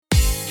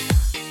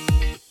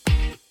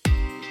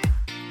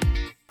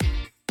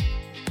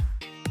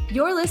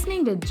You're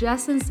listening to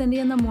Jess and Cindy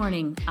in the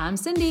Morning. I'm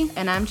Cindy.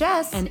 And I'm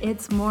Jess. And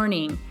it's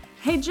morning.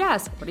 Hey,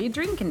 Jess, what are you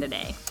drinking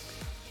today?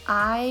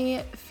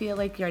 I feel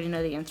like you already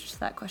know the answer to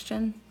that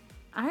question.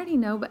 I already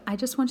know, but I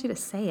just want you to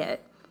say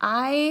it.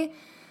 I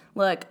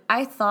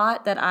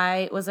thought that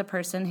I was a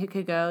person who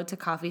could go to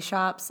coffee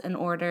shops and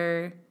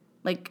order,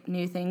 like,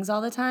 new things all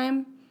the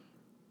time,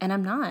 and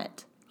I'm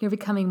not. You're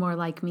becoming more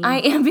like me. I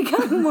am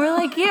becoming more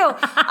like you.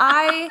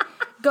 I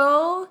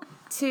go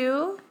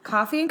to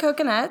Coffee and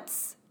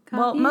Coconuts.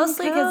 Well,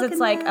 mostly because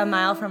it's like a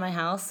mile from my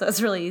house, so it's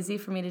really easy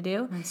for me to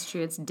do. That's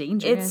true. It's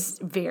dangerous. It's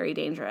very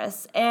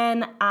dangerous.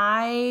 And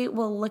I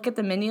will look at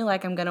the menu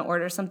like I'm going to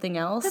order something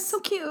else. That's so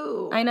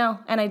cute. I know,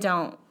 and I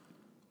don't.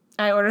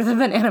 I order the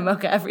banana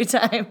mocha every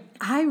time.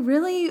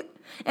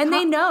 And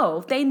they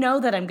know. They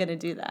know that I'm going to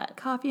do that.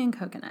 Coffee and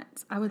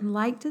Coconuts. I would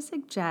like to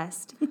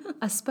suggest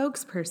a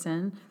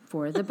spokesperson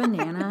for the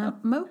banana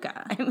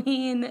mocha. I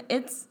mean,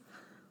 it's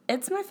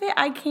my favorite.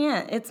 I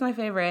can't. It's my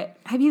favorite.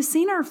 Have you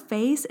seen her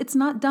face? It's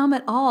not dumb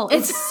at all.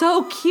 It's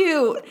so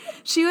cute.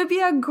 She would be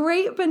a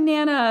great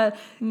banana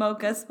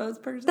mocha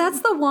spokesperson.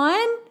 That's the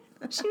one.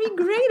 She'd be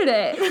great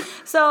at it.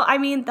 So, I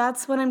mean,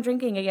 that's what I'm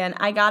drinking again.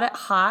 I got it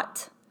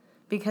hot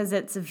because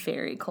it's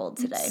very cold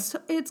today.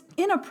 It's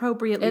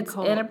inappropriately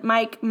cold.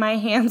 My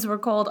hands were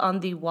cold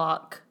on the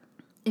walk.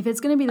 If it's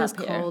going to be this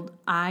cold,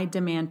 I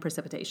demand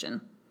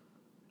precipitation.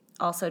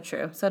 Also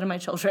true. So do my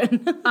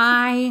children.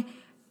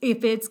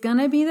 If it's going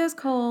to be this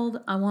cold,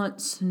 I want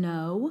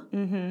snow.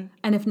 Mm-hmm.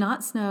 And if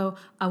not snow,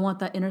 I want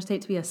that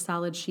interstate to be a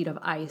solid sheet of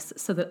ice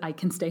so that I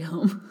can stay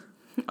home.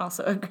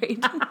 Also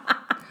agreed.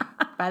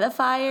 By the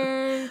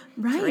fire,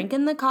 right.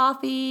 Drinking the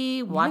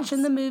coffee,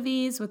 watching the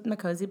movies with my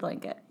cozy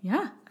blanket.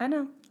 Yeah. I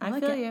know. I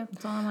like feel it. you.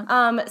 That's all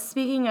I want.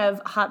 Speaking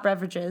of hot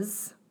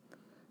beverages,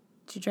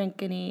 did you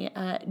drink any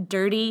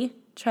dirty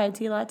chai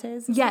tea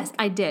lattes? Yes,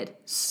 I did.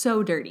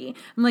 So dirty.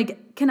 I'm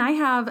like, can I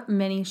have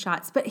many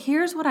shots? But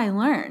here's what I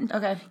learned.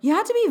 Okay. You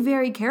have to be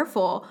very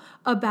careful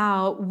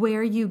about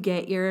where you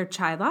get your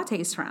chai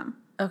lattes from.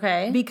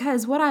 Okay.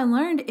 Because what I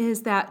learned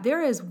is that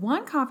there is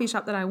one coffee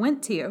shop that I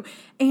went to,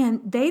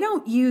 and they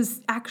don't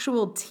use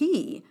actual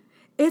tea.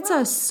 It's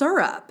a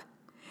syrup.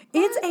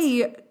 What? It's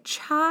a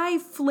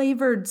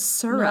chai-flavored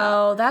syrup.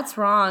 No, that's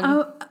wrong.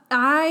 Oh,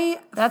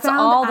 That's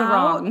all the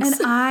wrongs.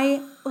 And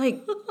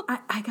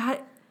I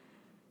got...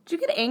 Did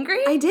you get angry?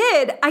 I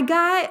did. I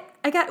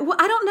got, well,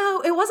 I don't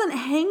know. It wasn't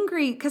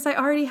hangry because I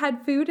already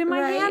had food in my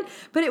hand,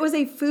 but it was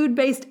a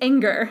food-based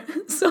anger.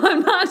 So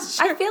I'm not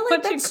sure. I feel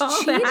like that's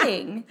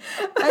cheating.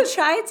 A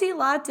chai tea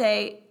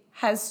latte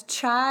has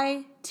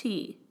chai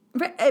tea.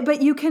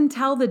 But you can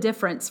tell the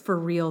difference for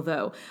real,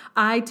 though.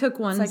 I took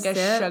one sip. It's like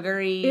a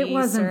sugary It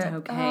wasn't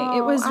syrup. okay. Oh,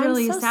 it was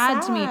really I'm so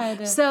sad to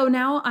me. So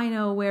now I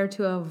know where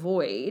to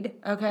avoid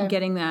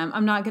getting them.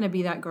 I'm not going to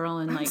be that girl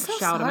and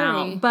shout them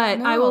out.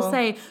 But I will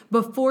say,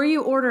 before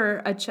you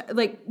order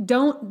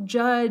don't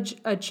judge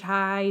a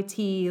chai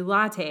tea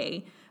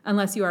latte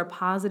unless you are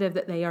positive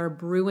that they are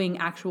brewing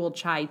actual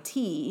chai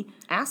tea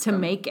to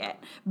make it.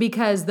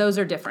 Because those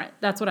are different.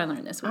 That's what I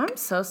learned this week. I'm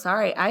so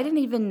sorry. I didn't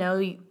even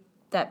know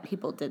that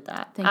people did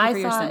that. Thank you for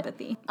your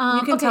sympathy.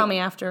 You can tell me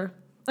after.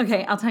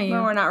 Okay, I'll tell you.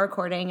 When we're not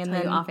recording and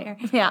then off air.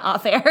 Yeah,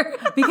 off air.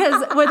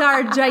 Because with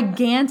our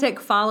gigantic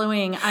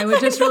following, I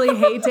would just really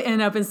hate to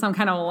end up in some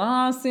kind of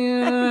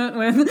lawsuit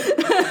with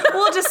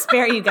We'll just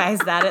spare you guys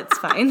that. It's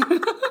fine.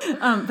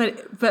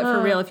 But for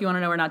real, if you want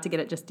to know where not to get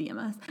it, just DM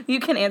us. You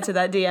can answer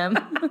that DM.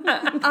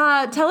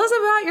 Tell us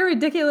about your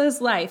ridiculous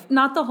life.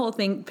 Not the whole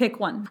thing. Pick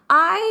one.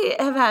 I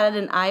have had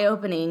an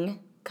eye-opening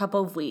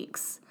couple of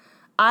weeks.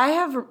 I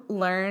have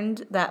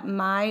learned that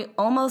my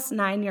almost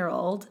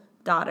 9-year-old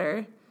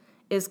daughter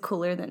is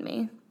cooler than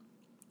me.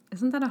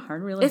 Isn't that a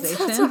hard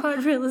realization? It's such a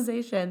hard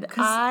realization.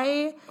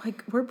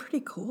 We're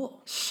pretty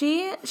cool.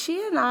 She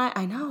and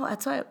I know,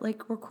 that's why,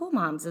 we're cool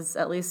moms is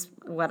at least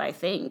what I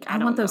think. I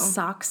want those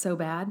socks so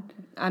bad.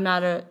 I'm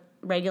not a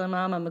regular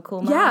mom, I'm a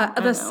cool mom. Yeah,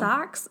 the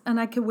socks, and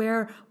I could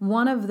wear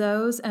one of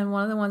those and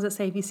one of the ones that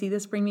say, if you see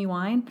this, bring me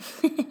wine.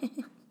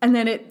 And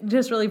then it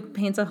just really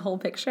paints a whole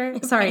picture.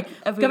 Sorry,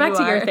 go back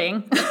to your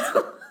thing.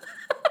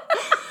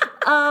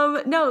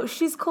 No,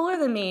 she's cooler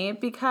than me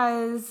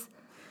because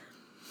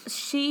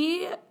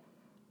she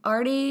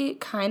already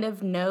kind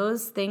of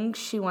knows things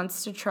she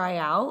wants to try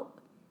out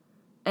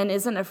and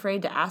isn't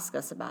afraid to ask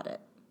us about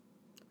it.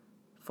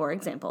 For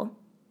example,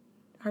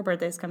 her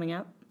birthday's coming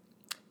up,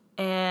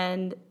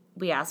 and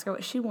we asked her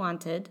what she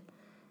wanted,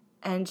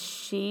 and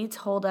she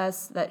told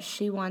us that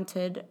she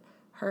wanted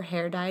her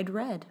hair dyed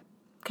red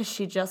because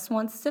she just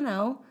wants to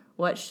know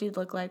what she'd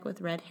look like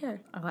with red hair.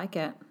 I like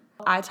it.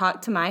 I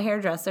talked to my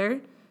hairdresser,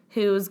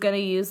 who's going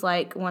to use,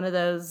 one of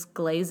those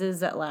glazes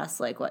that lasts,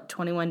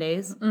 21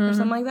 days or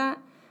something like that.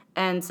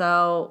 And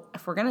so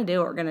if we're going to do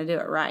it, we're going to do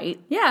it right.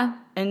 Yeah.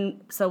 And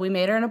so we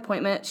made her an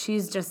appointment.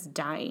 She's just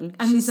dying.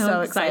 She's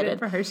so excited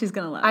for her. She's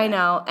going to love it. I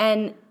know.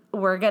 And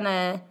we're going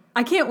to...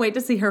 I can't wait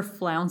to see her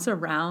flounce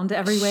around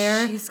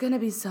everywhere. She's going to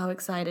be so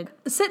excited.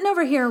 Sitting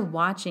over here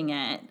watching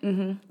it,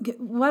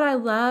 what I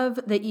love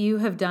that you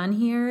have done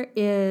here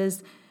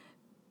is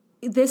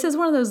this is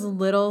one of those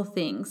little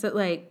things that,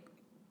 like,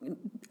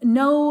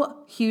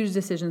 no huge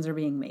decisions are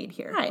being made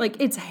here. Right.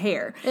 Like, it's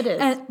hair. It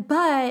is.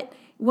 But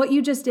what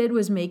you just did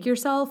was make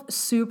yourself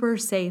super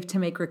safe to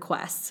make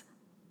requests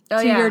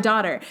to yeah. your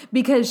daughter,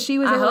 because she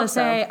was able to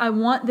say, so. I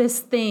want this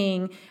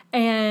thing,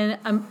 and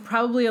I'm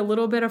probably a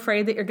little bit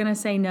afraid that you're going to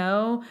say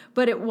no,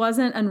 but it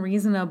wasn't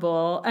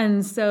unreasonable.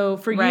 And so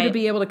for you to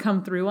be able to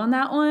come through on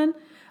that one,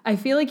 I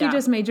feel like you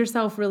just made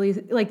yourself really,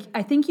 like,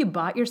 I think you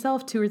bought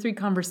yourself 2 or 3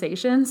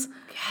 conversations.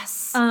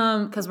 Yes.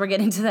 Because we're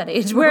getting to that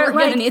age where we're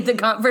like, going to need the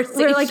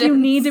conversation. Where, like, you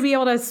need to be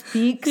able to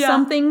speak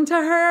something to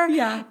her.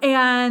 Yeah.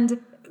 And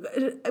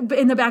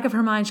in the back of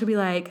her mind, she'll be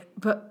like,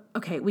 but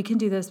okay, we can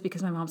do this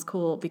because my mom's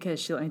cool because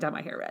she let me dye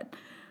my hair red.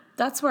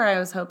 That's where I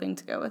was hoping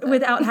to go with it.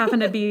 Without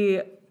having to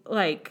be,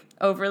 like,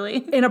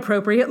 overly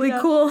inappropriately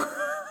cool.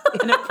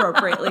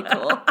 Inappropriately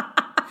cool.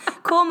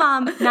 Cool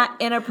mom, not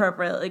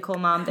inappropriately cool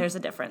mom. There's a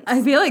difference.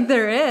 I feel like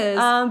there is.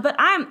 But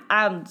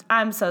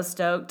I'm so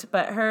stoked.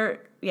 But her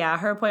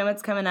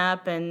appointment's coming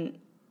up, and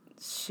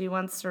she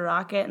wants to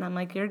rock it, and I'm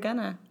like, you're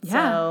gonna. Yeah.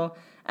 So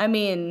I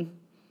mean,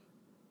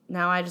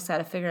 now I just got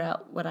to figure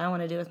out what I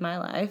want to do with my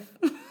life.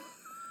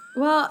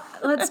 Well,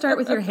 let's start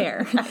with your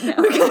hair.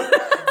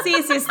 It's the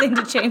easiest thing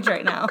to change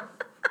right now.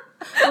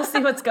 We'll see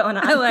what's going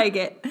on. I like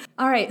it.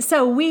 All right,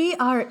 so we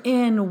are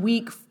in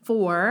week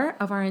 4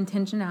 of our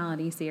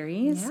intentionality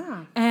series.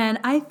 Yeah. And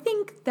I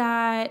think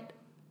that,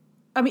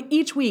 I mean,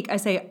 each week I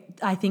say,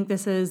 I think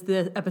this is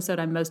the episode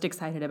I'm most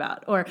excited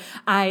about, or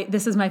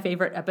this is my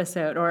favorite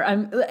episode, or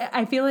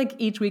I feel like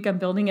each week I'm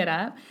building it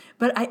up,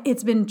 but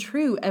it's been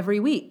true every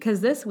week, because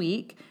this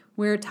week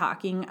we're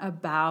talking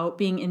about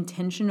being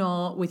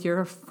intentional with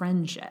your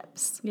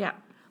friendships. Yeah.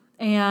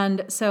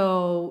 And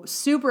so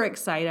super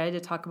excited to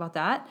talk about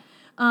that.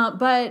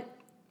 But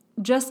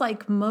just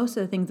like most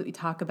of the things that we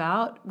talk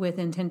about with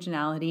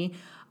intentionality,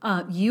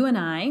 you and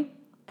I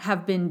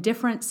have been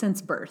different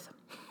since birth.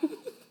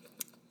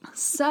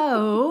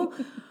 So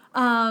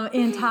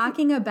in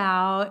talking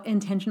about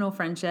intentional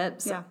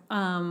friendships,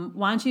 why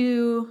don't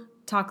you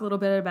talk a little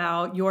bit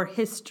about your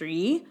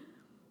history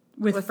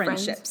with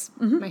friendships?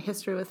 Mm-hmm. My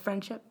history with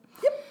friendship?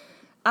 Yep.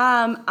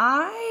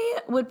 I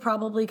would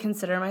probably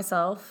consider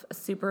myself a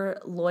super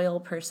loyal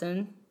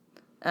person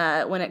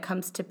when it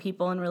comes to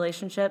people and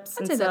relationships.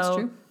 I'd say that's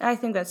true. I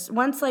think that's,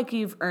 once, like,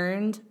 you've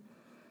earned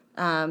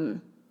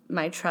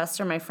my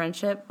trust or my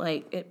friendship,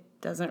 like, it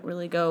doesn't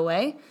really go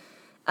away.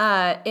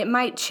 It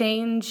might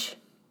change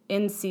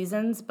in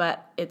seasons,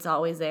 but it's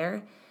always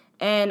there.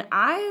 And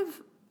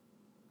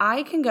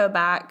I can go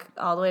back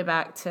all the way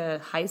back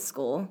to high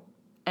school,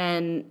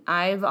 and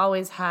I've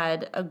always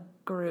had a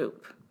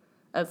group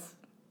of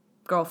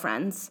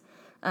girlfriends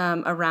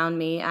around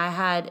me.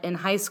 In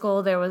high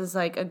school, there was,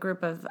 like, a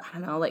group of, I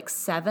don't know, like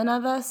 7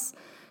 of us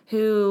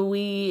who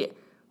we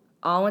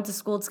all went to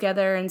school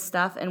together and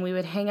stuff, and we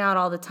would hang out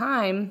all the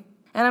time,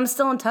 and I'm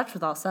still in touch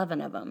with all 7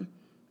 of them.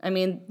 I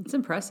mean, it's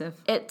impressive.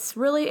 It's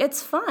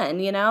fun,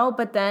 you know,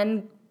 but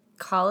then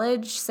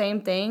college,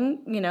 same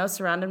thing, you know,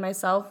 surrounded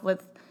myself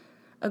with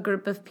a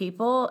group of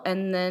people,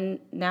 and then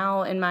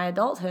now in my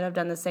adulthood, I've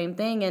done the same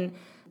thing, and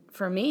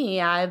for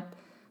me, I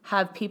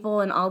have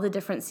people in all the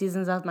different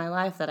seasons of my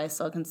life that I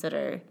still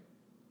consider,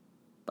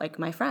 like,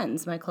 my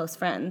friends, my close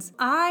friends.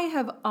 I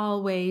have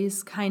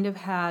always kind of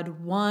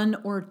had 1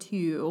 or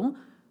 2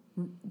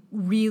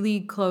 really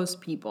close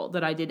people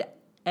that I did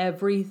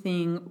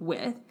everything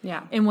with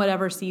in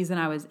whatever season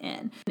I was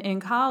in. In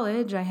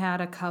college, I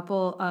had a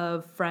couple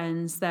of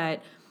friends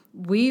that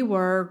we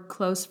were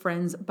close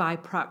friends by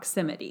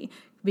proximity,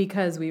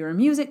 because we were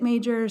music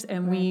majors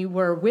and we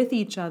were with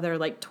each other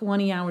like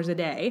 20 hours a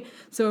day.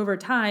 So over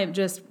time,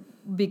 just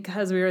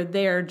because we were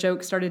there,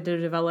 jokes started to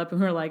develop,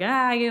 and we were like,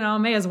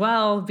 may as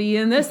well be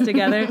in this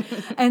together.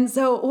 And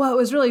so what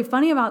was really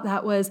funny about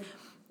that was,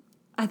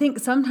 I think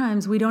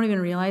sometimes we don't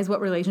even realize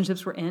what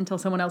relationships we're in until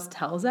someone else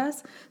tells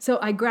us. So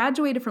I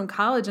graduated from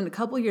college, and a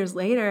couple years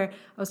later,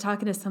 I was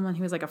talking to someone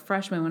who was like a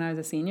freshman when I was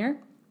a senior.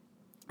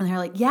 And they're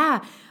like,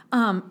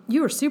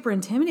 you were super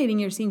intimidating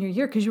your senior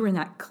year because you were in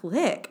that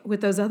clique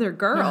with those other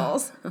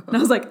girls. And I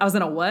was like, I was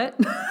in a what?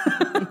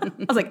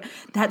 I was like,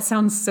 that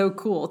sounds so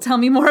cool. Tell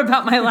me more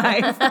about my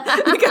life.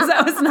 Because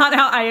that was not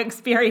how I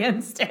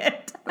experienced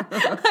it.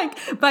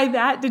 Like, by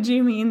that, did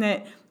you mean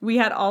that we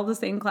had all the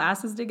same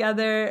classes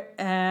together?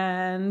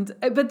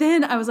 But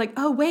then I was like,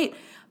 oh, wait,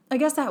 I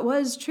guess that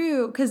was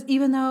true. Because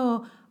even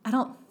though I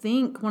don't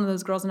think one of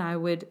those girls and I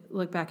would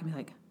look back and be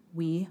like,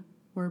 we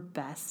were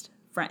best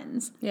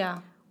friends. Yeah.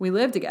 We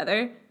lived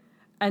together,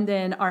 and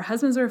then our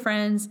husbands were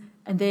friends,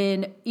 and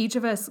then each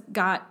of us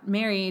got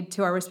married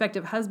to our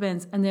respective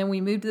husbands, and then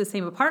we moved to the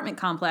same apartment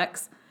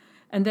complex,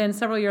 and then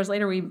several years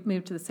later we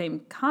moved to the same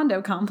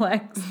condo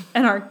complex,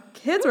 and our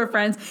kids were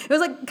friends. It was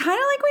like kind of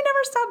like we never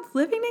stopped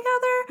living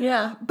together.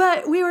 Yeah.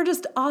 But we were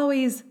just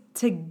always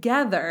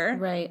together.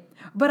 Right.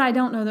 But I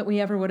don't know that we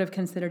ever would have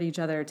considered each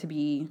other to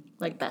be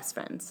like best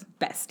friends,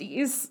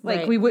 besties.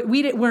 Like we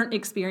weren't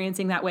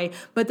experiencing that way,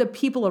 but the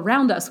people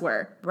around us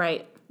were.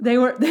 Right. they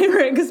were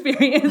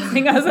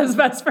experiencing us as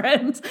best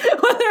friends,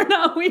 whether or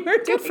not we were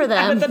doing for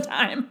them at the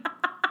time.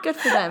 Good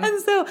for them.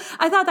 And so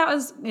I thought that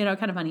was,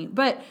 kind of funny.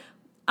 But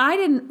I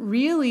didn't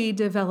really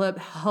develop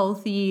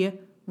healthy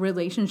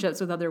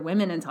relationships with other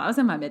women until I was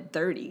in my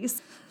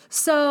mid-30s.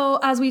 So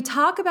as we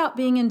talk about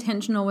being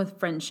intentional with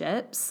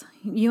friendships,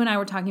 you and I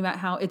were talking about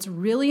how it's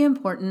really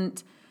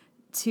important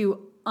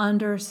to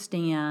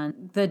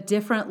understand the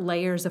different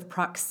layers of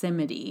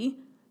proximity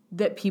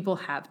that people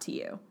have to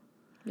you.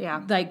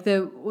 Yeah. Like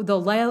the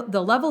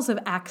levels of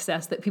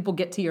access that people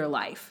get to your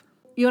life.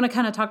 You want to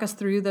kind of talk us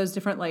through those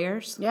different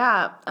layers?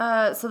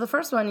 Yeah. So the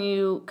first one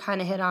you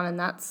kind of hit on, and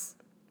that's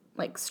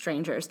like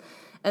strangers.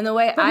 And the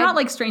way but not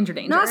like stranger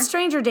danger. Not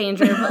stranger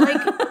danger, but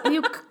like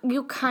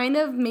you kind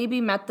of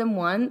maybe met them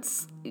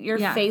once. You're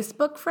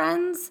Facebook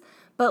friends,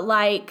 but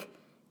like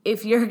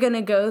if you're going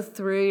to go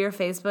through your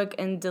Facebook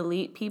and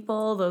delete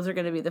people, those are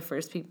going to be the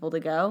first people to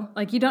go.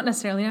 Like you don't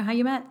necessarily know how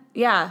you met.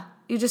 Yeah.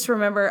 You just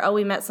remember,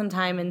 we met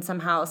sometime and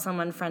somehow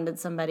someone friended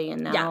somebody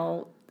and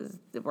now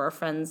we're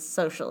friends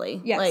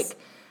socially. Yes. Like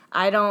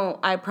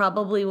I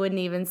probably wouldn't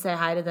even say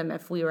hi to them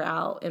if we were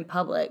out in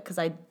public because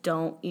I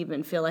don't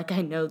even feel like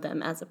I know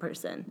them as a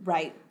person.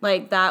 Right.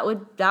 Like that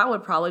would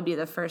probably be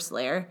the first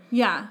layer.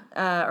 Yeah.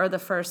 Or the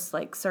first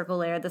like circle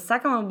layer. The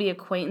second one would be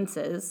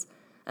acquaintances.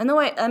 And the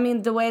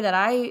way that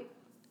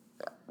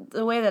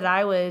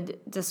I would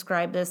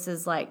describe this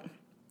is like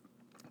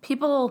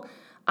people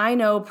I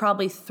know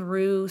probably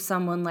through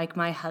someone like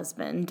my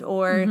husband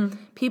or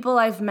people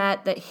I've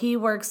met that he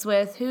works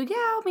with who,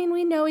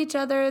 we know each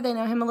other. They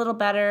know him a little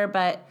better,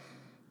 but,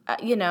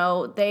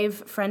 they've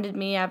friended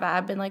me.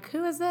 I've been like,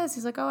 who is this?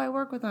 He's like, I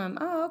work with him.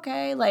 Oh,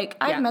 okay. Like,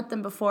 I've met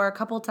them before a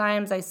couple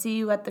times. I see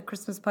you at the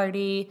Christmas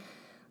party.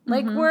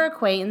 Like, we're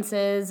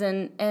acquaintances,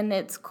 and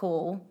it's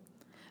cool.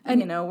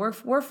 And,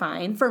 we're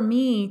fine. For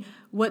me,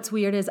 what's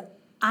weird is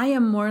I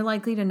am more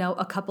likely to know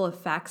a couple of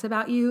facts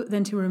about you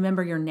than to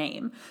remember your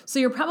name. So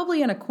you're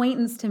probably an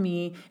acquaintance to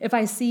me if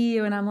I see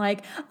you and I'm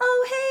like,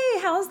 oh,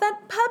 hey, how's that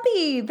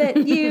puppy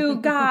that you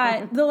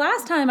got the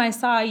last time I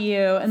saw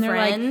you? And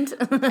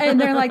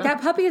they're like,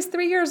 that puppy is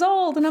 3 years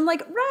old. And I'm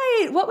like,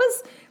 right,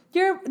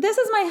 this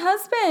is my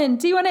husband.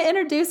 Do you want to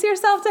introduce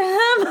yourself to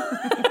him?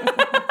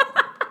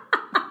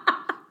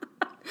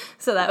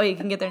 So that way you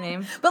can get their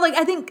name. But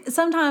I think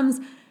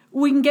sometimes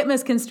we can get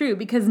misconstrued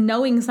because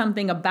knowing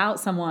something about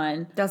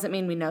someone doesn't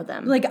mean we know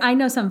them. I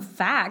know some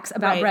facts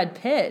about Brad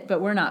Pitt, but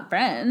we're not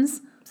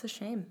friends. It's a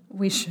shame.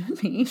 We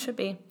should be. Should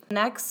be.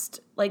 Next,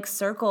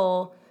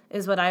 circle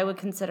is what I would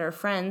consider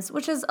friends,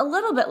 which is a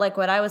little bit like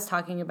what I was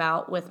talking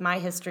about with my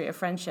history of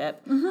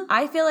friendship. Mm-hmm.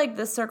 I feel like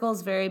this circle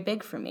is very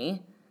big for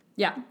me.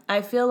 Yeah.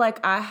 I feel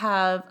like I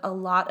have a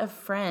lot of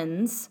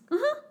friends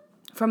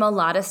from a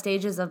lot of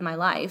stages of my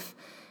life.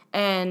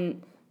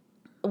 And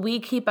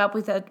we keep up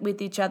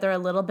with each other a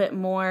little bit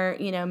more.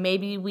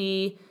 Maybe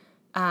we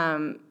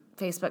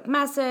Facebook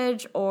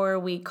message or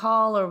we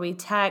call or we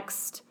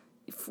text,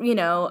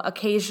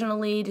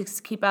 occasionally to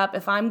keep up.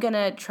 If I'm going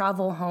to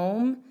travel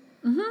home,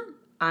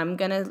 I'm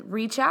going to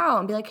reach out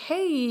and be like,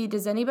 hey,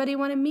 does anybody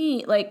want to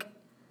meet?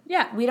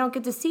 We don't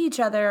get to see each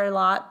other a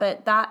lot,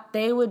 but that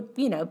they would,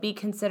 be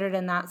considered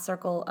in that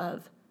circle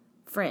of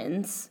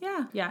friends.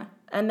 Yeah. Yeah.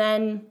 And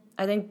then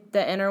I think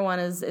the inner one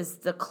is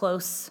the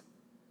close.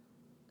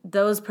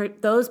 Those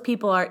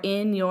people are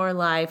in your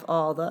life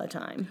all the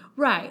time.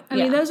 Right. I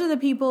mean, those are the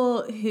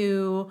people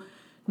who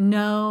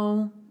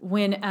know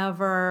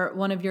whenever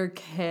one of your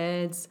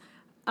kids,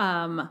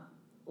 has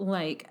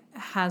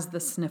the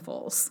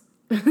sniffles.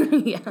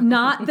 Yeah.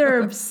 Not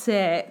they're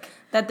sick.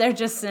 That they're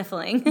just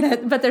sniffling.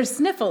 But they're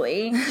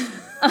sniffly.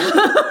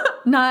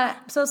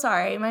 Not so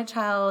sorry, my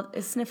child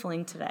is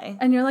sniffling today.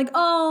 And you're like,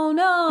 oh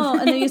no.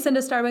 And then you send a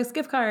Starbucks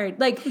gift card.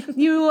 Those,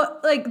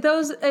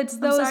 it's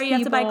those I'm sorry, people. you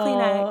have to buy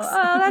Kleenex.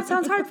 Oh, that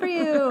sounds hard for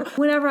you.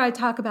 Whenever I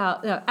talk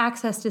about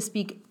access to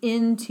speak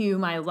into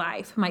my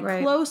life, my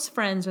close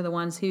friends are the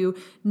ones who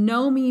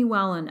know me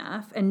well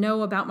enough and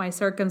know about my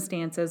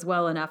circumstances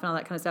well enough and all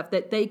that kind of stuff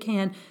that they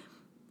can,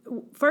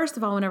 first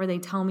of all, whenever they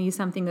tell me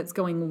something that's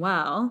going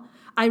well,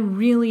 I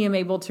really am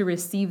able to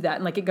receive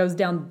that. And it goes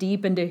down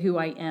deep into who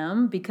I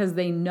am because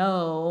they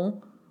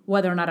know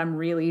whether or not I'm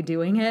really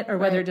doing it or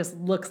whether it just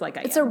looks like I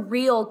am. It's a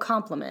real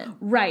compliment.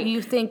 Right.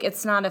 You think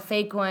it's not a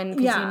fake one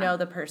because you know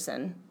the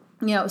person.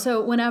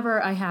 So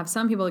whenever I have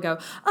some people that go,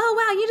 oh,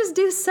 wow, you just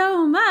do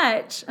so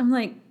much. I'm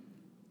like,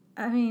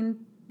 I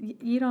mean,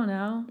 you don't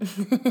know.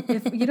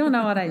 If you don't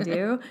know what I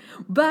do.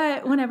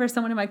 But whenever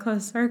someone in my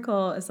close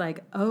circle is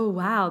like, oh,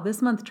 wow,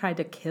 this month tried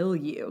to kill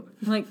you.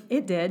 I'm like,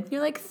 it did.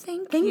 You're like,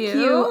 thank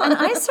you. And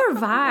I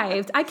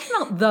survived. I came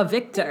out the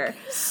victor.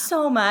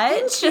 So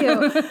much. Thank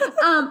you.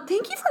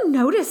 Thank you for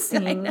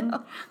noticing.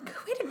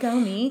 Way to go,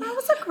 me. That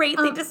was a great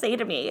thing to say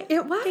to me.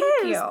 It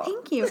was.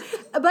 Thank you.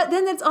 But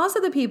then it's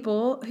also the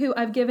people who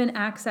I've given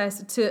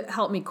access to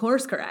help me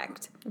course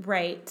correct.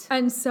 Right.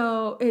 And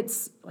so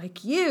it's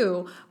like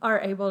you are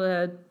able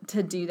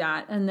to do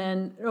that. And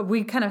then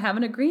we kind of have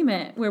an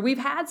agreement where we've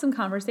had some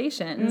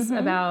conversations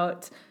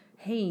about,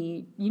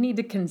 hey, you need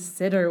to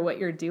consider what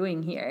you're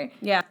doing here.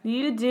 Yeah.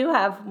 You do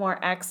have more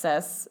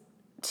access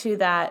to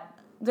that.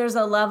 There's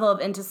a level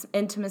of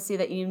intimacy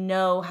that you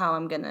know how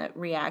I'm going to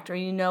react, or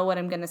you know what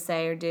I'm going to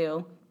say or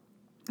do.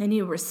 And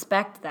you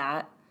respect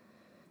that,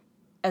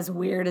 as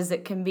weird as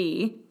it can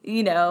be.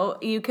 You know,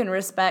 you can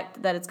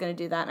respect that it's going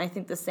to do that. And I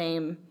think the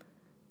same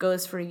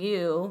goes for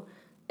you.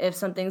 If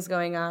something's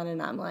going on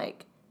and I'm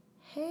like,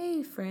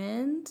 hey,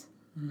 friend,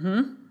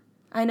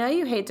 I know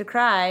you hate to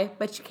cry,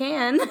 but you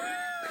can.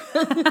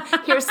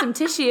 Here's some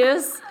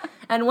tissues.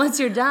 And once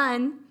you're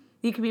done,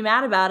 you can be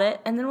mad about it,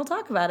 and then we'll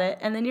talk about it,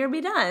 and then you'll be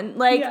done.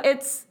 Like,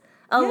 it's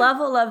a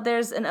level of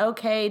there's an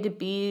okay to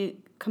be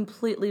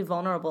completely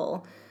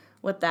vulnerable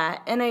with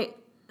that. And I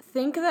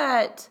think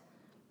that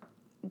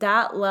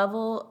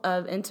level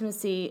of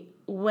intimacy,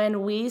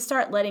 when we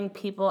start letting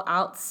people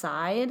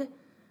outside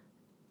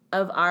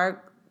of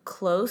our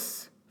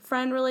close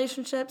friend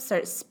relationships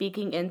start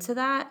speaking into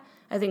that,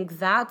 I think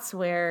that's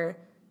where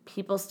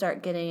people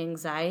start getting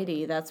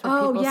anxiety. That's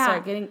where people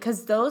start getting,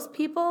 because those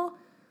people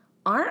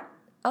aren't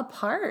a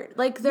part.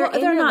 Like, they're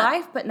in your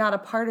life, but not a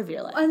part of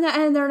your life.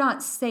 And they're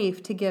not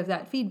safe to give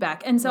that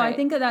feedback. And so I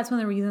think that that's one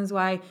of the reasons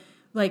why,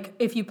 like,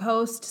 if you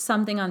post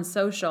something on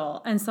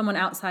social and someone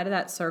outside of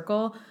that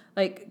circle,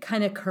 like,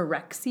 kind of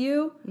corrects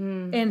you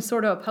in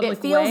sort of a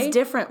public way. It feels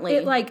differently.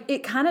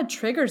 It kind of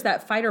triggers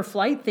that fight or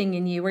flight thing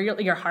in you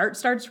where your heart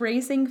starts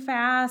racing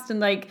fast. And,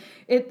 like,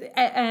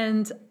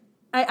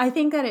 I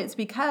think that it's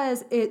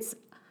because it's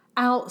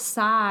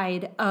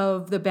outside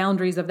of the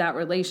boundaries of that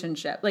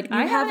relationship. Like,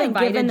 I haven't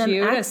invited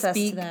you to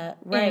speak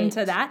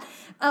into that.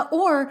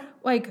 Or,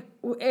 like,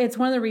 it's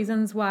one of the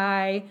reasons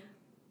why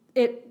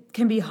it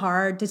can be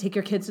hard to take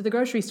your kids to the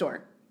grocery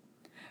store.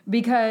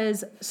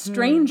 Because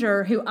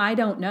stranger who I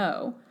don't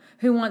know,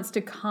 who wants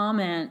to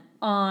comment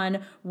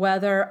on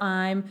whether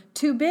I'm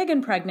too big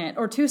and pregnant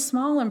or too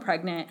small and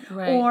pregnant,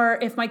 or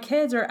if my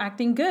kids are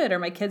acting good or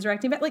my kids are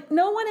acting bad. Like,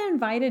 no one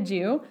invited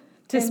you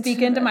to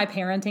speak into my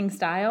parenting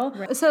style.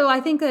 Right. So I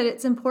think that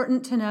it's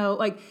important to know,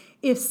 like,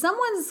 if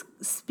someone's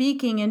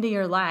speaking into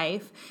your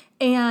life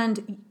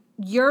and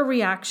your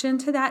reaction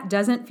to that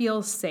doesn't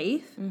feel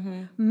safe,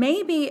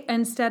 maybe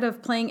instead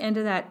of playing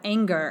into that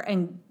anger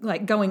and,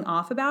 like, going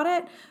off about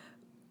it,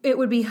 it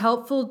would be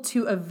helpful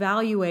to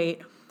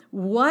evaluate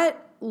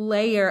what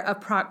layer of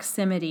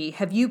proximity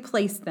have you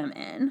placed them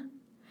in,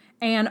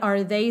 and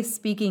are they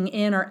speaking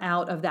in or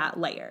out of that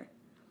layer?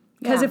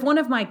 Because if one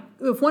of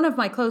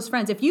my close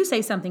friends, if you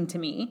say something to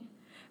me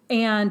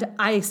and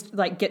I,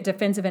 like, get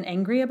defensive and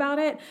angry about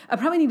it, I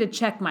probably need to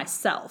check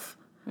myself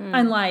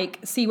and, like,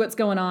 see what's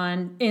going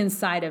on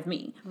inside of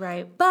me.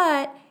 Right.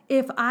 But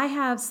if I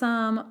have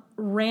some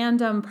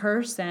random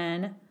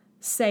person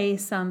say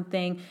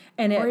something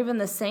or even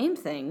the same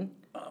thing,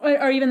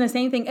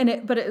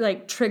 but it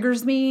like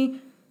triggers me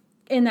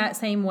in that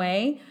same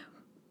way,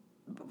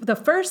 the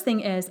first thing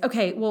is,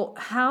 okay, well,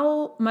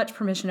 how much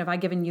permission have I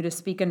given you to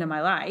speak into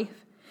my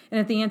life? And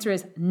if the answer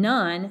is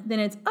none, then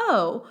it's,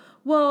 oh,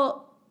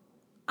 well,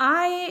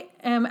 I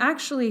am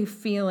actually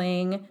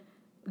feeling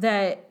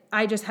that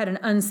I just had an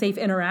unsafe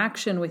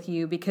interaction with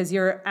you because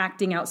you're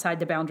acting outside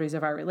the boundaries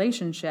of our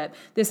relationship.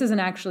 This isn't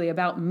actually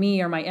about me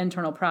or my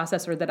internal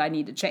processor that I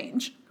need to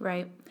change.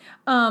 Right.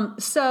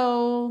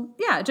 So,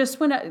 yeah, just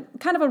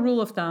kind of a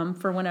rule of thumb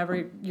for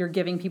whenever you're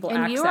giving people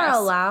access. And you are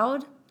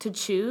allowed to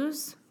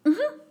choose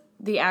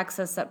the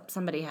access that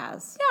somebody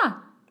has.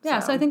 Yeah,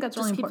 so I think that's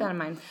really important. Just keep that in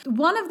mind.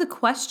 One of the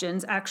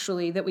questions,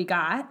 actually, that we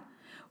got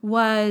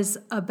was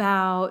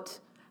about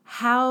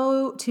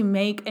how to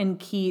make and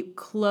keep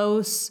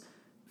close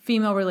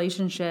female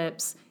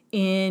relationships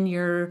in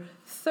your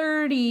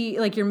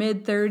your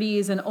mid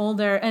 30s and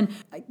older. And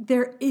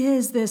there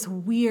is this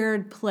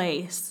weird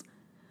place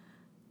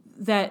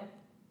that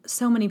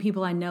so many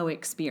people I know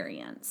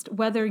experienced,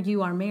 whether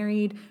you are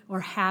married or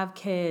have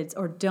kids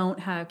or don't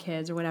have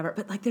kids or whatever.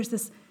 But, like, there's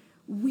this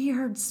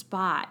weird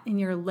spot in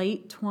your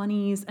late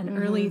 20s and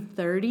early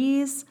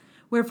 30s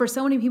where for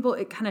so many people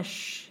it kind of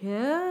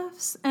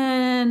shifts,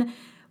 and,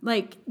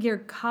 like, your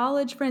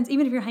college friends,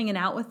 even if you're hanging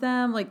out with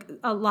them, like,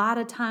 a lot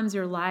of times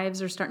your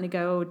lives are starting to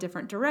go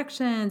different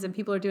directions and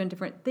people are doing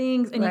different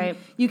things. And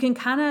you can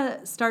kind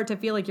of start to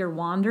feel like you're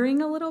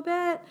wandering a little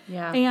bit.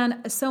 Yeah.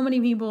 And so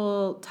many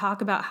people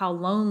talk about how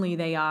lonely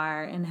they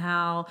are and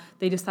how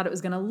they just thought it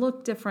was going to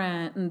look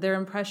different. And their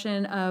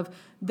impression of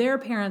their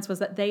parents was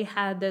that they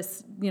had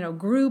this,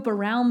 group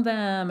around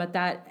them at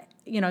that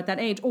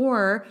age,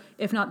 or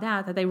if not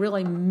that they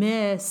really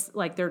miss,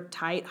 like, their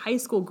tight high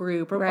school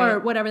group or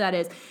whatever that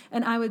is.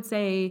 And I would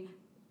say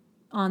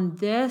on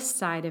this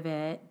side of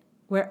it,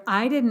 where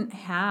I didn't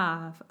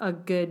have a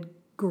good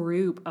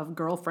group of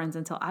girlfriends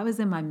until I was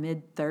in my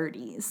mid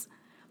 30s.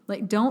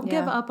 Like, don't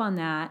give up on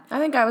that. I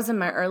think I was in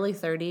my early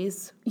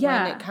 30s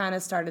when it kind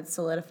of started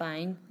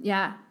solidifying.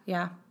 Yeah.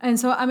 Yeah. And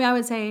so, I mean, I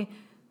would say,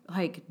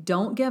 like,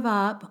 don't give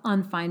up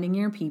on finding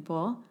your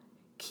people.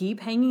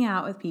 Keep hanging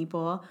out with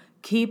people.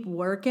 Keep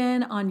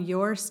working on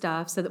your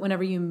stuff so that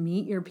whenever you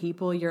meet your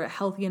people, you're a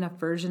healthy enough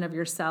version of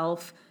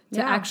yourself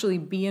to actually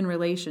be in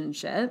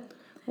relationship.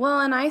 Well,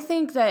 and I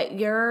think that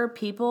your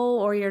people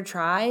or your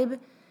tribe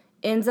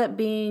ends up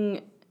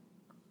being,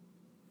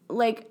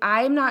 like,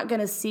 I'm not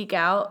going to seek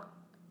out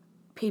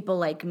people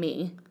like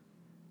me.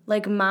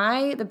 Like,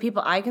 the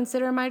people I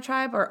consider my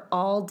tribe are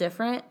all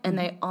different, and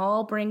they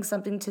all bring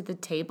something to the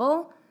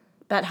table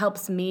that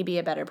helps me be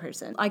a better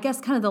person. I guess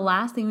kind of the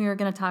last thing we were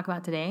going to talk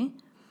about today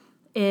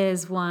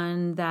is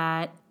one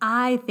that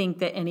I think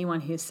that anyone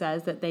who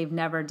says that they've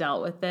never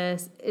dealt with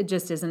this, it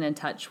just isn't in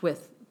touch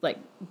with, like,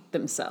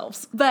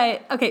 themselves.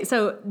 But, okay,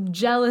 so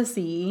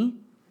jealousy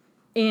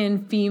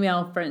in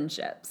female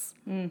friendships.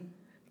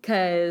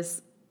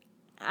 Because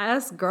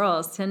us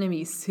girls tend to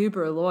be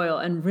super loyal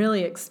and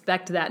really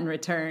expect that in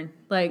return.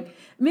 Like,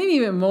 maybe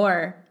even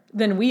more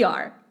than we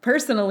are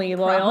personally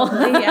loyal.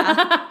 Probably,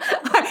 yeah.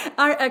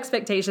 Our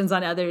expectations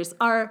on others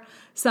are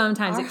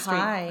sometimes extreme.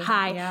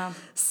 High. Yeah.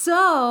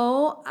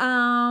 So,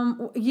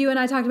 you and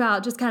I talked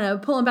about just kind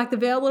of pulling back the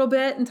veil a little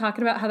bit and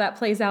talking about how that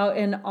plays out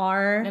in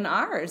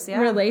ours, yeah.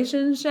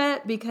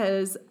 relationship,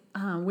 because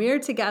we're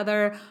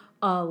together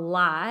a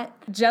lot.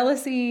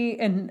 Jealousy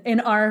in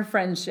our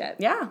friendship.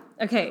 Yeah.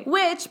 Okay.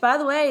 Which, by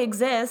the way,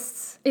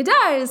 exists. It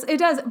does.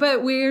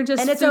 But we're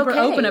just super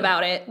open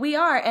about it. We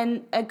are,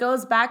 and it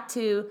goes back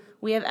to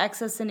we have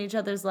access in each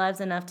other's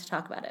lives enough to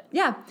talk about it.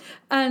 Yeah.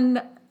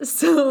 And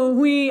so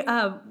we,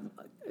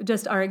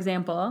 just our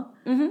example,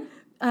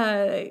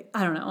 I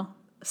don't know,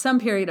 some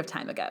period of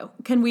time ago.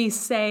 Can we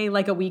say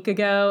like a week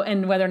ago,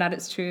 and whether or not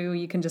it's true,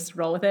 you can just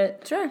roll with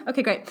it? Sure.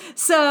 Okay, great.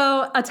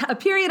 So a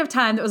period of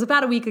time that was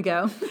about a week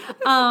ago,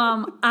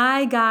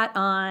 I got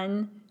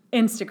on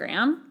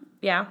Instagram.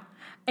 Yeah.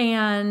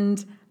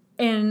 And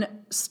in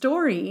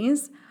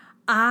stories,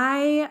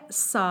 I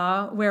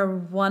saw where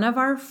one of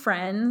our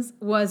friends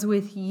was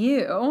with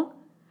you,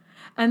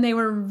 and they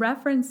were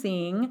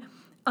referencing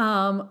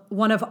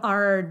one of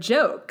our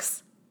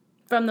jokes.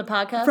 From the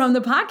podcast? From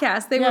the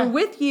podcast. They were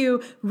with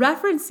you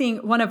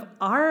referencing one of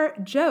our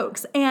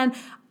jokes. And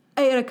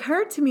it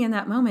occurred to me in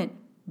that moment,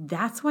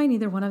 that's why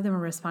neither one of them are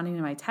responding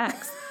to my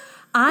text.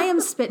 I am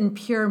spitting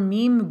pure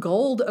meme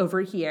gold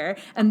over here,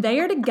 and they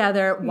are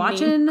together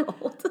watching. Meme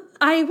gold.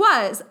 I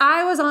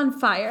was on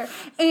fire,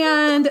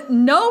 and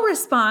no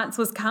response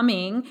was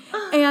coming.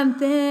 And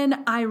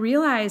then I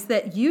realized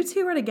that you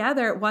two were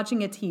together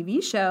watching a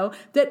TV show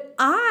that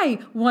I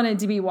wanted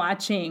to be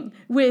watching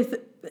with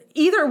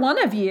either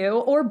one of you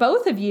or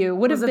both of you.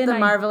 Would have been the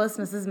Marvelous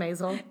Mrs.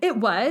 Maisel. It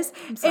was.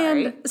 I'm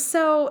sorry. And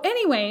so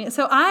anyway,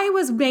 I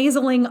was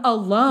maiseling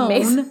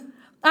alone.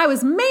 I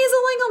was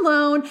maiseling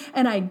alone,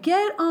 and I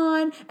get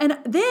on, and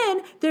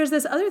then there's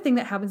this other thing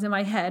that happens in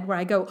my head where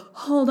I go,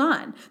 hold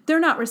on, they're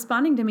not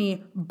responding to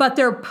me, but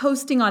they're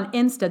posting on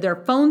Insta. Their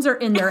phones are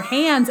in their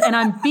hands, and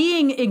I'm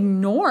being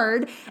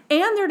ignored,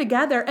 and they're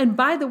together. And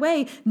by the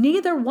way,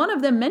 neither one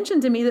of them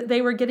mentioned to me that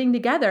they were getting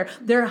together.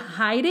 They're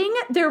hiding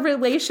their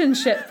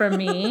relationship from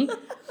me.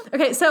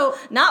 Okay, so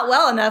not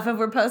well enough if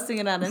we're posting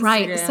it on Instagram.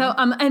 Right. So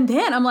and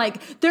then I'm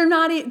like, they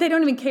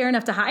don't even care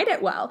enough to hide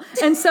it well.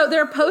 And so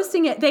they're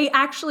posting it. They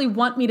actually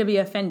want me to be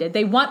offended.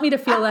 They want me to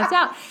feel left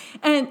out.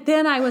 And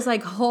then I was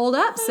like, hold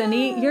up,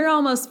 Cindy, you're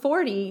almost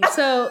 40.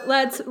 So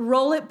let's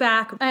roll it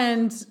back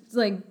and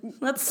like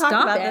let's talk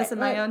about this in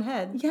my own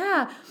head.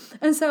 Yeah.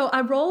 And so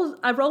I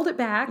rolled it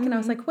back and I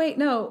was like, wait,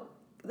 no,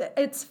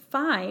 it's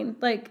fine.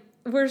 Like,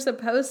 we're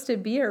supposed to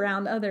be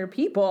around other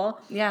people.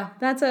 Yeah.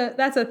 That's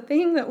a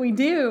thing that we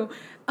do.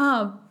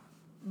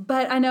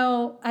 But I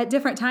know at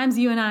different times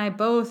you and I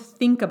both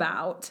think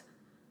about,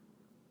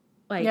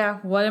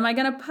 like, what am I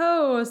going to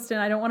post? And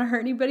I don't want to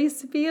hurt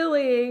anybody's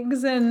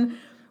feelings. And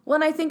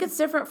I think it's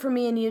different for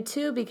me and you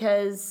too,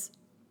 because,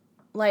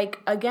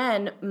 like,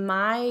 again,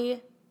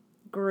 my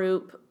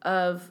group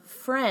of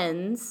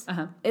friends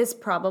is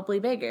probably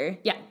bigger.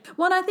 Yeah.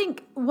 Well, and I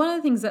think one of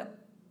the things that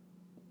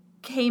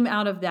came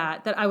out of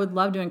that I would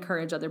love to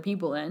encourage other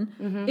people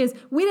in is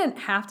we didn't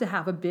have to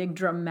have a big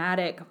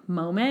dramatic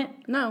moment.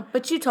 No,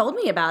 but you told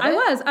me about it.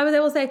 I was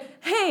able to say,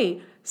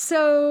 hey,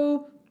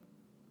 so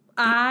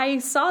I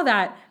saw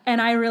that and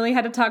I really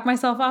had to talk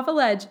myself off a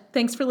ledge.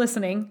 Thanks for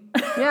listening.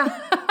 Yeah.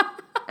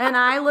 And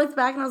I looked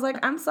back and I was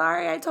like, I'm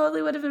sorry, I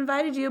totally would have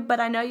invited you, but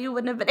I know you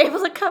wouldn't have been able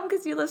to come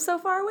because you live so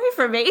far away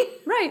from me.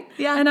 Right.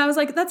 Yeah. And I was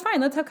like, that's fine.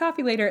 Let's have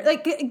coffee later.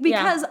 Like,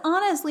 because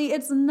honestly,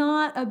 it's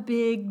not a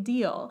big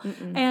deal.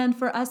 Mm-mm. And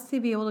for us to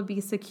be able to be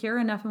secure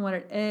enough in what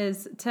it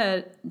is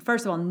to,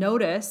 first of all,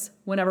 notice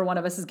whenever one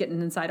of us is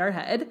getting inside our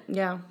head.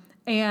 Yeah.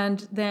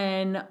 And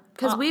then...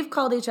 Because we've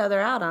called each other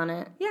out on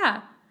it.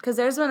 Yeah. Because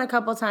there's been a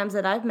couple times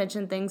that I've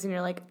mentioned things and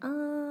you're like,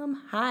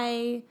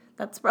 hi,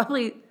 that's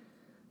probably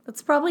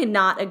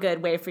not a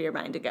good way for your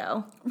mind to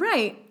go.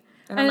 Right.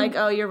 And I'm like,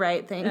 oh, you're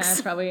right. Thanks.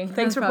 That's probably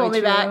Thanks for pulling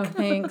me back.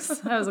 Thanks.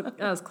 That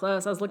was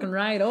close. I was looking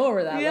right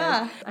over that.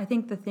 Yeah. One. I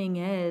think the thing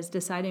is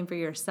deciding for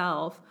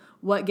yourself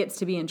what gets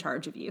to be in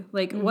charge of you.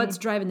 Like, what's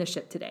driving the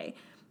ship today?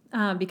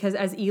 Because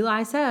as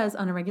Eli says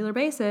on a regular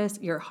basis,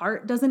 your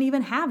heart doesn't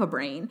even have a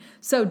brain.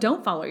 So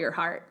don't follow your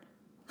heart.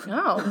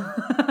 No.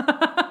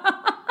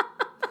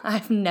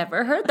 I've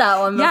never heard that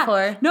one before.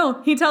 Yeah.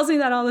 No, he tells me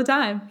that all the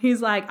time.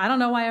 He's like, I don't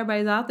know why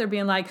everybody's out there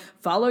being like,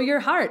 follow your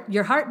heart.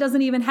 Your heart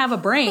doesn't even have a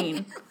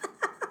brain.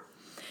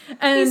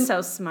 And he's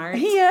so smart.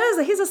 He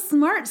is. He's a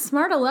smart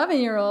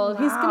 11-year-old.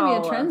 Wow. He's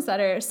going to be a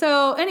trendsetter.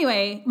 So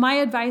anyway, my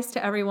advice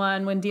to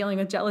everyone when dealing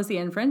with jealousy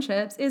in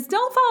friendships is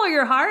don't follow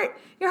your heart.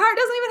 Your heart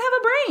doesn't even have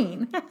a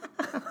brain.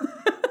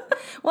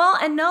 Well,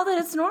 and know that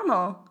it's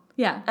normal.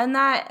 Yeah. And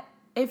that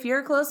if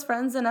you're close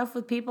friends enough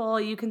with people,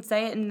 you can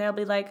say it and they'll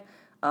be like,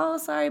 oh,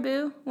 sorry,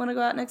 boo. Want to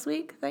go out next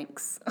week?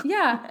 Thanks.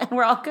 Yeah. And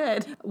we're all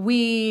good.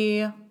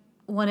 We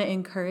want to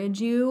encourage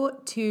you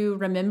to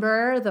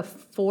remember the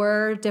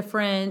 4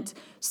 different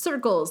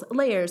circles,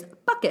 layers,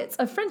 buckets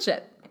of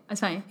friendship.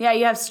 That's fine. Yeah,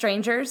 you have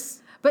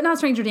strangers. But not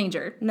stranger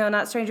danger. No,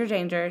 not stranger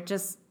danger,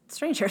 just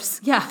strangers.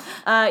 Yeah.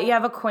 You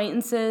have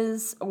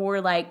acquaintances,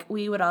 or like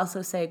we would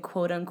also say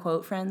quote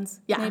unquote friends,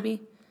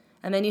 maybe.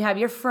 And then you have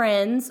your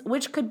friends,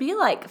 which could be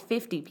like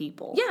 50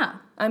 people. Yeah.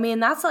 I mean,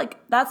 that's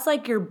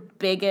like your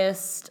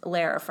biggest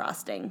layer of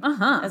frosting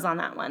is on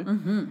that one.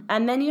 Mm-hmm.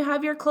 And then you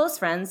have your close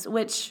friends,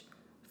 which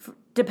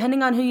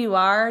depending on who you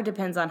are,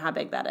 depends on how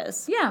big that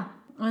is. Yeah.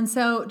 And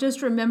so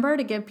just remember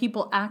to give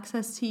people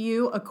access to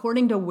you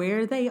according to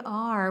where they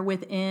are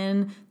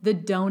within the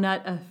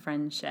donut of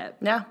friendship.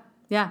 Yeah.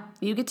 Yeah.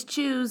 You get to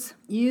choose.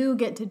 You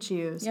get to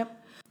choose.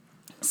 Yep.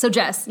 So,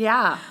 Jess.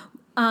 Yeah.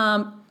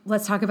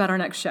 Let's talk about our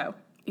next show.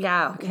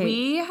 Yeah. Okay.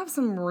 We have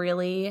some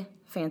really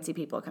fancy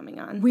people coming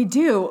on. We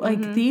do.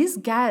 Like, these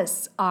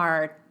guests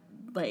are,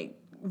 like,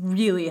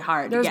 really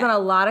hard There's to get. been a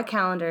lot of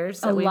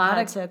calendars that we've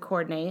had to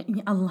coordinate.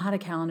 A lot of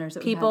calendars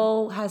that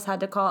people has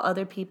had to call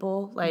other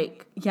people,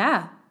 like...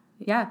 Yeah.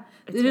 They're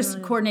just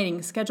really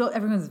coordinating schedule.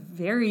 Everyone's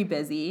very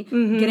busy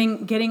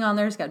getting on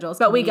their schedules.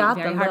 But we got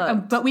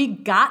them. But we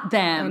got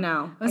them. I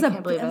know.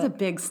 It was a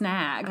big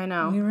snag. I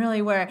know. We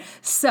really were.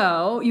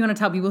 So, you want to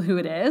tell people who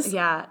it is?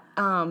 Yeah.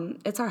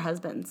 It's our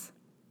husbands.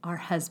 Our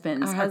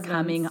husbands are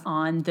coming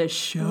on the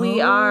show.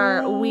 We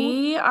are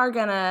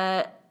going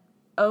to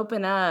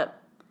open up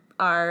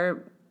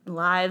our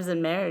lives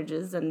and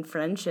marriages and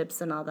friendships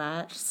and all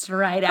that. Just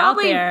right out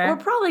there. We're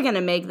probably going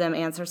to make them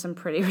answer some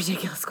pretty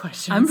ridiculous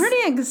questions. I'm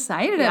pretty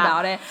excited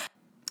about it.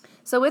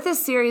 So with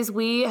this series,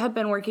 we have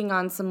been working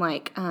on some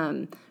like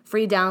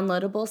free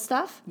downloadable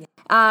stuff. Yeah.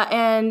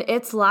 And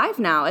it's live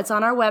now. It's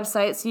on our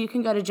website, so you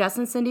can go to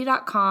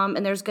jessandcindy.com,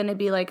 and there's going to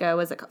be like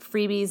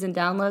freebies and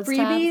downloads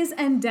tab.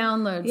 And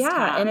downloads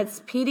tab. And it's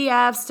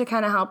PDFs to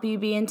kind of help you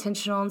be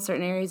intentional in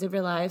certain areas of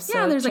your life.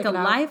 So there's like a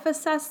life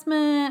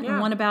assessment, and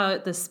one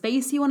about the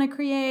space you want to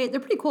create. They're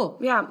pretty cool.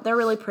 Yeah, they're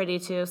really pretty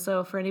too.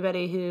 So for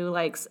anybody who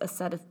likes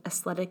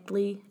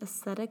aesthetically,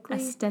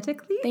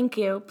 thank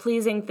you,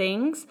 pleasing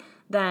things,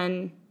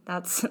 then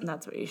that's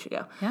where you should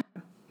go. Yeah.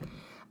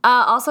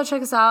 Also,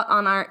 check us out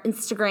on our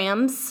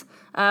Instagrams.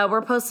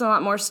 We're posting a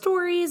lot more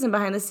stories and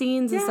behind the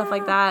scenes and stuff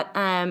like that.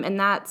 And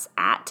that's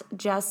at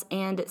Jess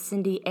and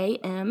Cindy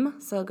AM.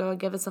 So go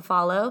give us a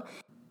follow.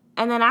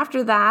 And then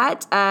after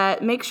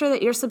that, make sure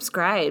that you're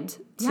subscribed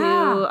to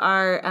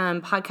our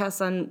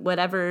podcast on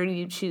whatever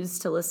you choose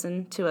to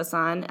listen to us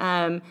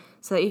on,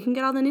 so that you can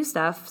get all the new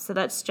stuff. So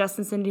that's Jess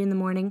and Cindy in the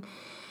morning.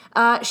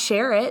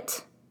 Share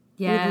it.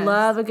 Yes. We'd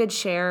love a good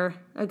share.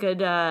 A good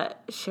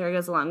share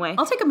goes a long way.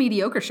 I'll take a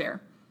mediocre share.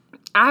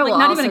 I will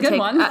not also even a good take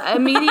one. a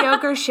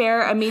mediocre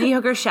share, a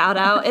mediocre shout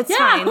out. It's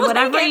fine.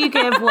 Whatever you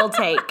give, we'll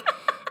take.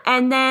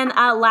 And then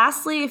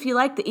lastly, if you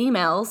like the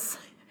emails,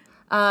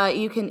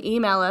 you can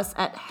email us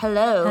at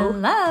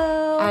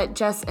hello at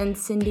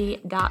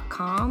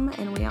jessandcindy.com,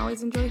 and we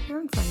always enjoy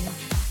hearing from you.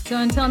 So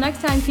until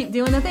next time, keep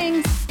doing the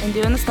things. And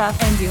doing the stuff.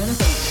 And doing the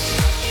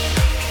things.